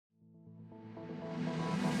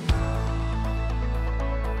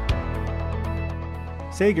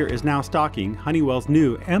Sager is now stocking Honeywell's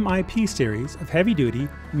new MIP series of heavy-duty,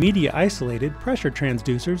 media-isolated pressure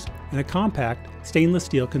transducers in a compact stainless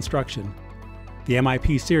steel construction. The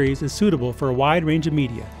MIP series is suitable for a wide range of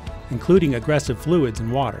media, including aggressive fluids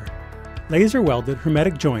and water. Laser-welded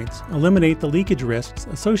hermetic joints eliminate the leakage risks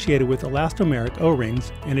associated with elastomeric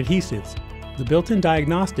O-rings and adhesives. The built-in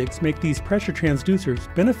diagnostics make these pressure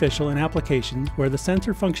transducers beneficial in applications where the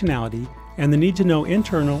sensor functionality and the need to know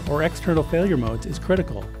internal or external failure modes is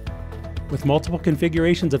critical. With multiple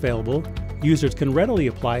configurations available, users can readily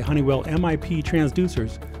apply Honeywell MIP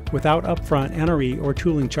transducers without upfront NRE or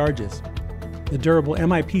tooling charges. The durable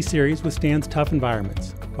MIP series withstands tough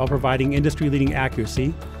environments while providing industry-leading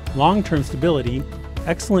accuracy, long-term stability,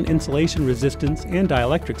 excellent insulation resistance and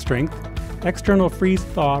dielectric strength, external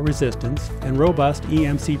freeze-thaw resistance, and robust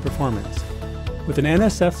EMC performance. With an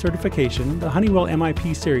NSF certification, the Honeywell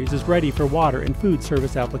MIP series is ready for water and food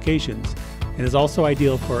service applications and is also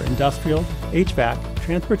ideal for industrial, HVAC,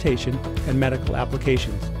 transportation, and medical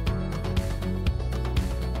applications.